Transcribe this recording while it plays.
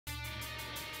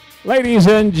Ladies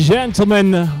and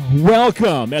gentlemen,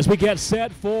 welcome as we get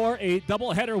set for a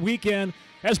doubleheader weekend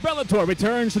as Bellator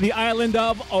returns to the island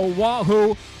of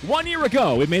Oahu. 1 year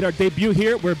ago, we made our debut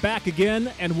here. We're back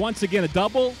again, and once again, a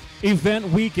double event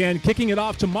weekend, kicking it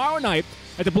off tomorrow night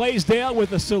at the Blaisdell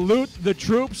with a Salute the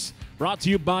Troops, brought to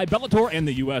you by Bellator and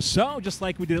the USO, just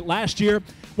like we did it last year.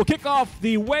 We'll kick off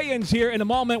the weigh-ins here in a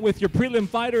moment with your prelim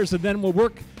fighters, and then we'll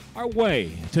work our way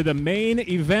to the main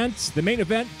event. The main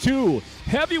event, two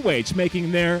heavyweights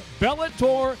making their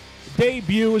Bellator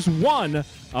debuts. One,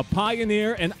 a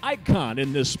pioneer and icon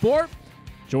in this sport,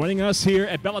 joining us here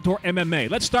at Bellator MMA.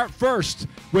 Let's start first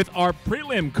with our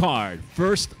prelim card.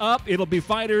 First up, it'll be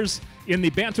fighters in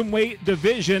the bantamweight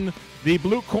division. The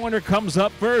blue corner comes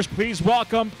up first. Please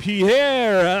welcome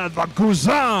Pierre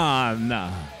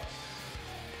Vaguzan.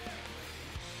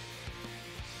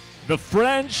 The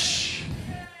French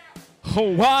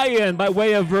Hawaiian by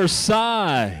way of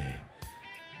Versailles.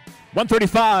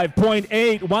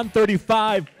 135.8,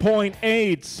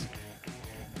 135.8.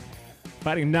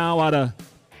 Fighting now out of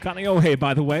Kaneohe,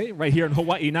 by the way, right here in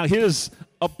Hawaii. Now his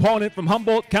opponent from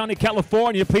Humboldt County,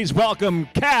 California. Please welcome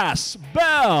Cass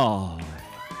Bell.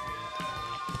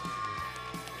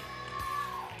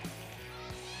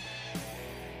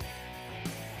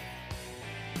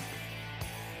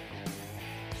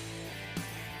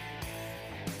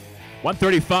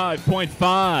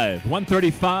 .5,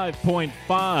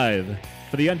 135.5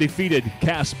 for the undefeated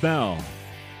Cass Bell.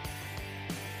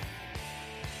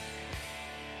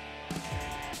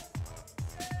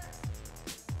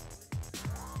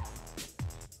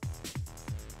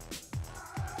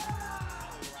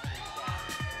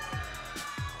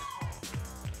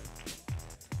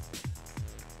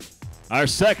 Our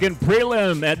second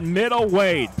prelim at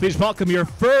middleweight. Please welcome your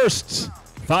first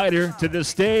fighter to the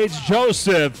stage,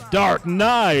 Joseph Dark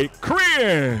Knight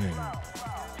Creer.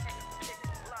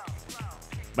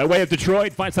 By way of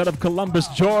Detroit, fights out of Columbus,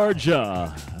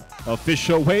 Georgia.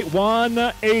 Official weight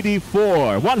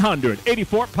 184,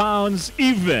 184 pounds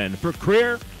even for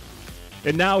Creer.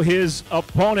 And now his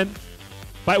opponent,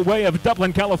 by way of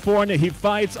Dublin, California, he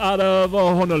fights out of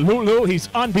Honolulu. He's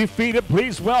undefeated.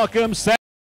 Please welcome Sam.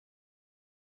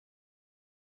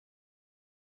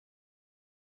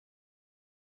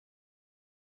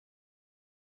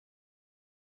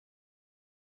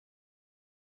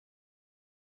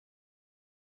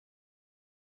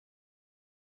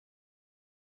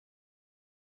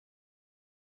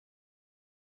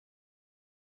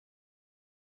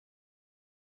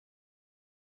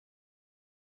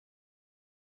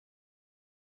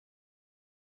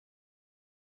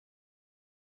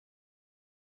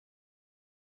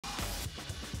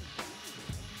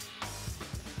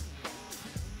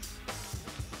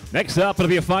 Next up, it'll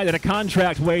be a fight at a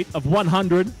contract weight of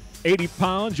 180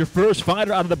 pounds. Your first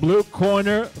fighter out of the blue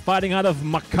corner, fighting out of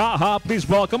Makaha. Please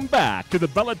welcome back to the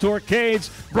Bellator cage,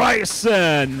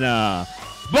 Bryson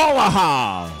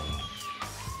Bolaha.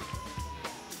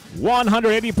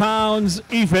 180 pounds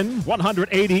even,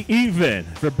 180 even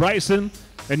for Bryson.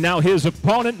 And now his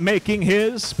opponent making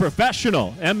his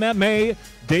professional MMA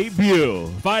debut.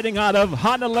 Fighting out of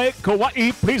Hanalei,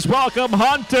 Kauai. Please welcome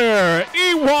Hunter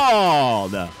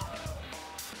Ewald.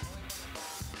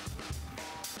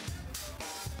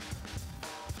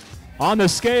 On the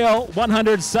scale,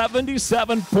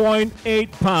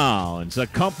 177.8 pounds.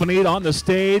 Accompanied on the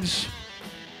stage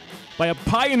by a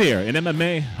pioneer in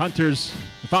MMA, Hunter's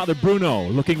father Bruno,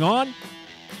 looking on.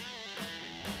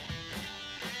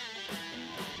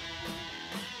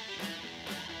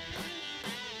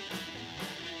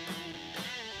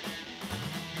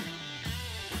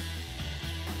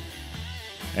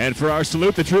 And for our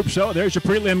Salute the Troops show, there's your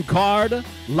prelim card,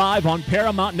 live on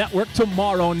Paramount Network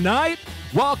tomorrow night.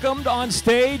 Welcomed on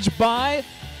stage by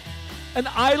an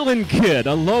island kid,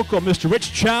 a local, Mr.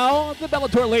 Rich Chow. The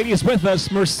Bellator lady is with us,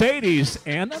 Mercedes,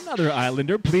 and another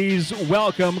islander. Please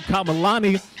welcome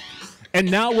Kamalani.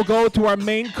 And now we'll go to our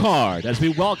main card as we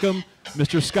welcome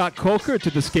Mr. Scott Coker to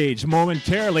the stage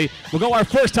momentarily. We'll go our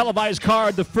first televised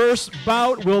card. The first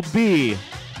bout will be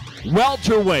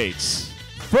welterweights.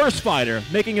 First fighter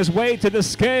making his way to the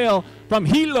scale from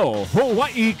Hilo,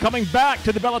 Hawaii, coming back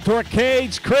to the Bellator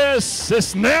cage, Chris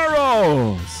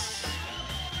Cisneros.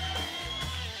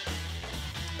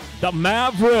 The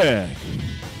Maverick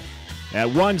at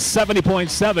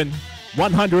 170.7,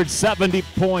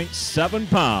 170.7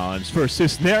 pounds for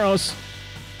Cisneros.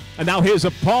 And now his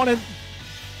opponent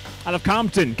out of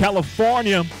Compton,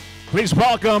 California. Please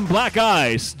welcome Black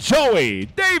Ice, Joey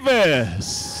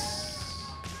Davis.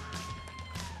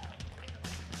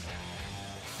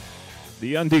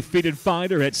 The undefeated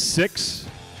fighter at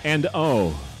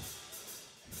 6-0.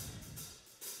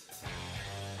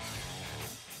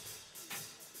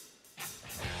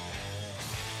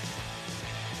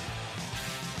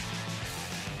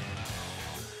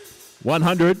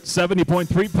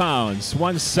 170.3 pounds,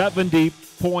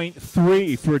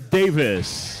 170.3 for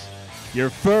Davis.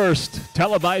 Your first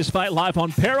televised fight live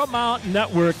on Paramount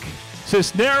Network,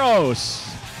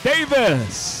 Cisneros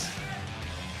Davis.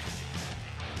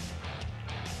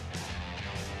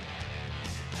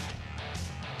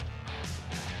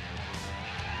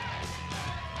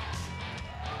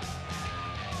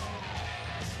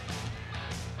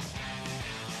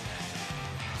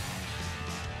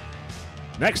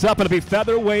 Next up, it'll be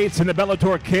featherweights in the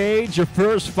Bellator cage. Your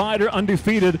first fighter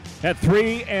undefeated at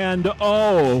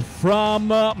 3-0 from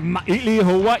Maili,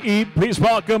 Hawaii. Please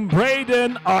welcome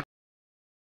Braden.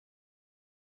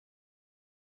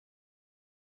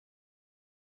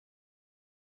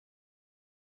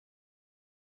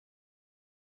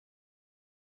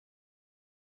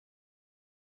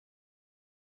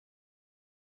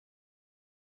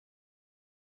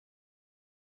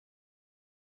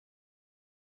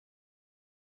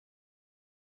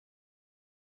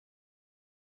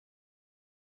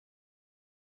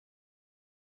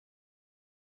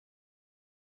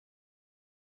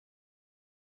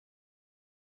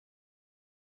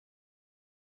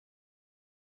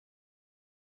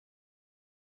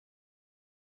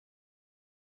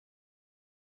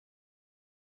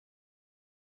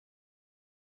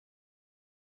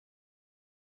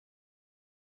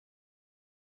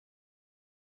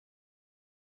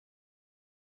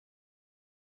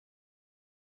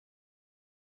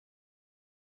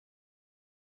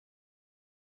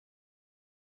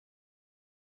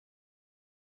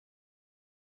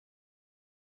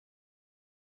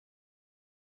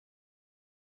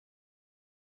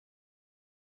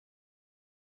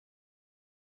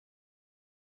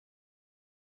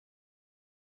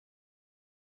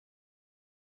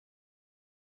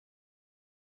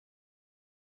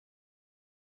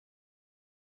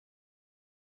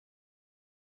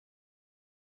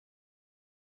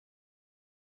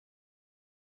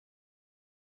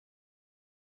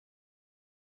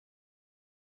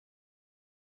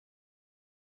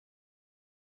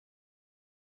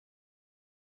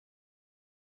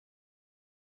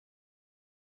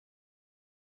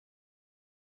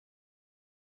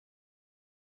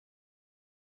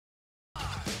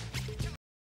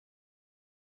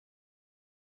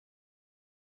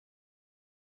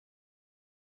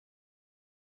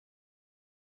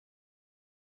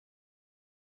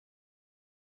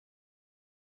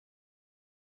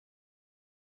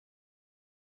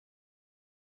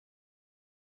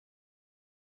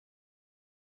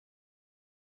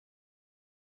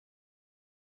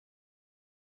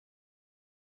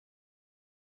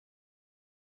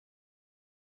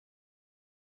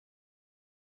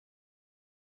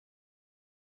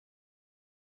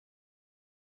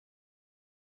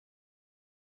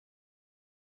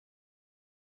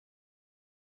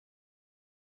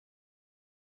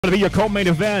 Going to be your co-main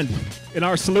event in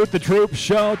our Salute the Troops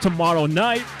show tomorrow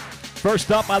night.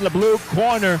 First up, out of the blue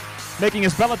corner, making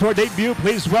his Bellator debut,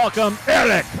 please welcome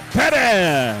Eric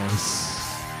Perez.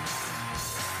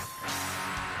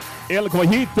 El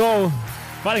Cojito,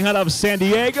 fighting out of San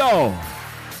Diego,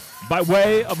 by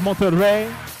way of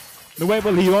Monterrey, Nuevo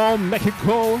Leon,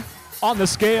 Mexico, on the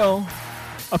scale,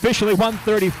 officially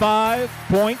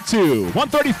 135.2.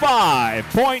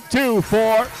 135.2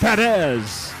 for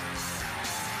Perez.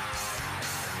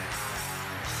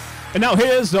 And now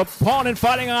his opponent,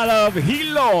 fighting out of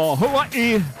Hilo,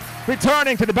 Hawaii,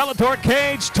 returning to the Bellator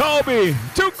cage, Toby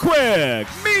Too Quick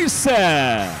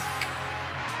Misek.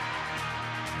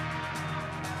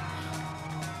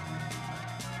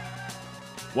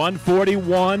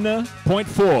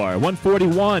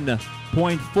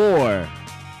 $141.4.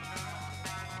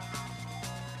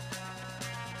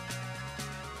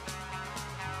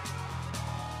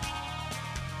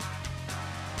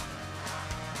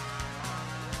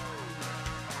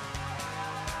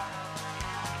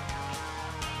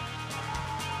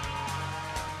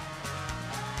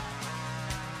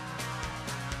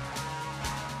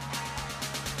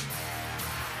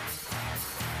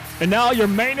 And now your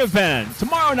main event,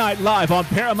 tomorrow night live on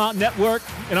Paramount Network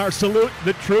in our Salute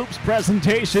the Troops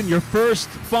presentation, your first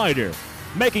fighter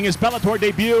making his Bellator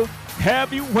debut,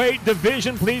 heavyweight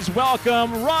division. Please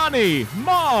welcome Ronnie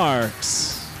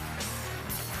Marks.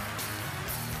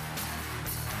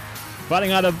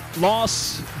 Fighting out of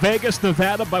Las Vegas,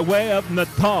 Nevada, by way of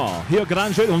Natal, Rio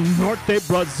Grande do Norte,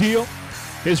 Brazil.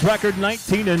 His record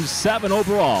 19-7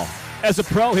 overall. As a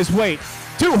pro, his weight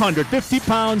 250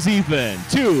 pounds even,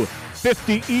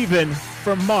 250 even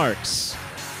for Marks.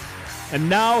 And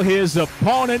now his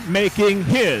opponent making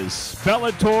his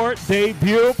Bellator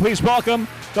debut. Please welcome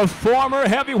the former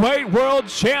heavyweight world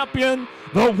champion,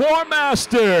 the War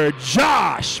Master,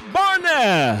 Josh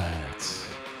Barnett.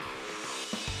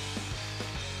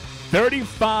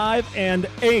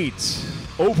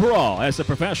 35-8 overall as a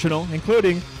professional,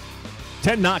 including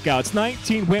 10 knockouts,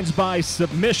 19 wins by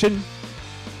submission.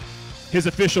 His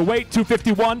official weight,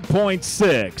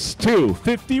 251.6.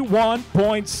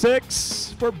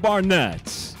 251.6 for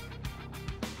Barnett.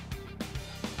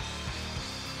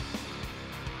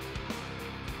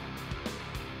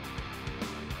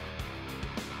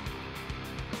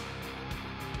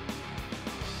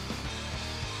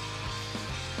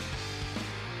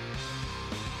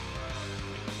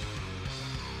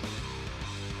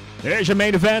 There's your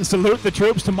main event. Salute the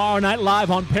Troops tomorrow night live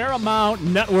on Paramount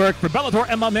Network for Bellator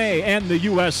MMA and the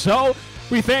USO.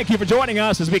 We thank you for joining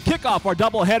us as we kick off our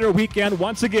doubleheader weekend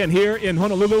once again here in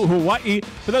Honolulu, Hawaii.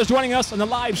 For those joining us on the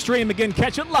live stream, again,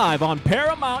 catch it live on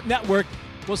Paramount Network.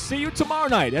 We'll see you tomorrow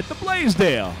night at the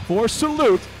Blaisdell for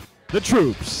Salute the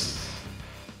Troops.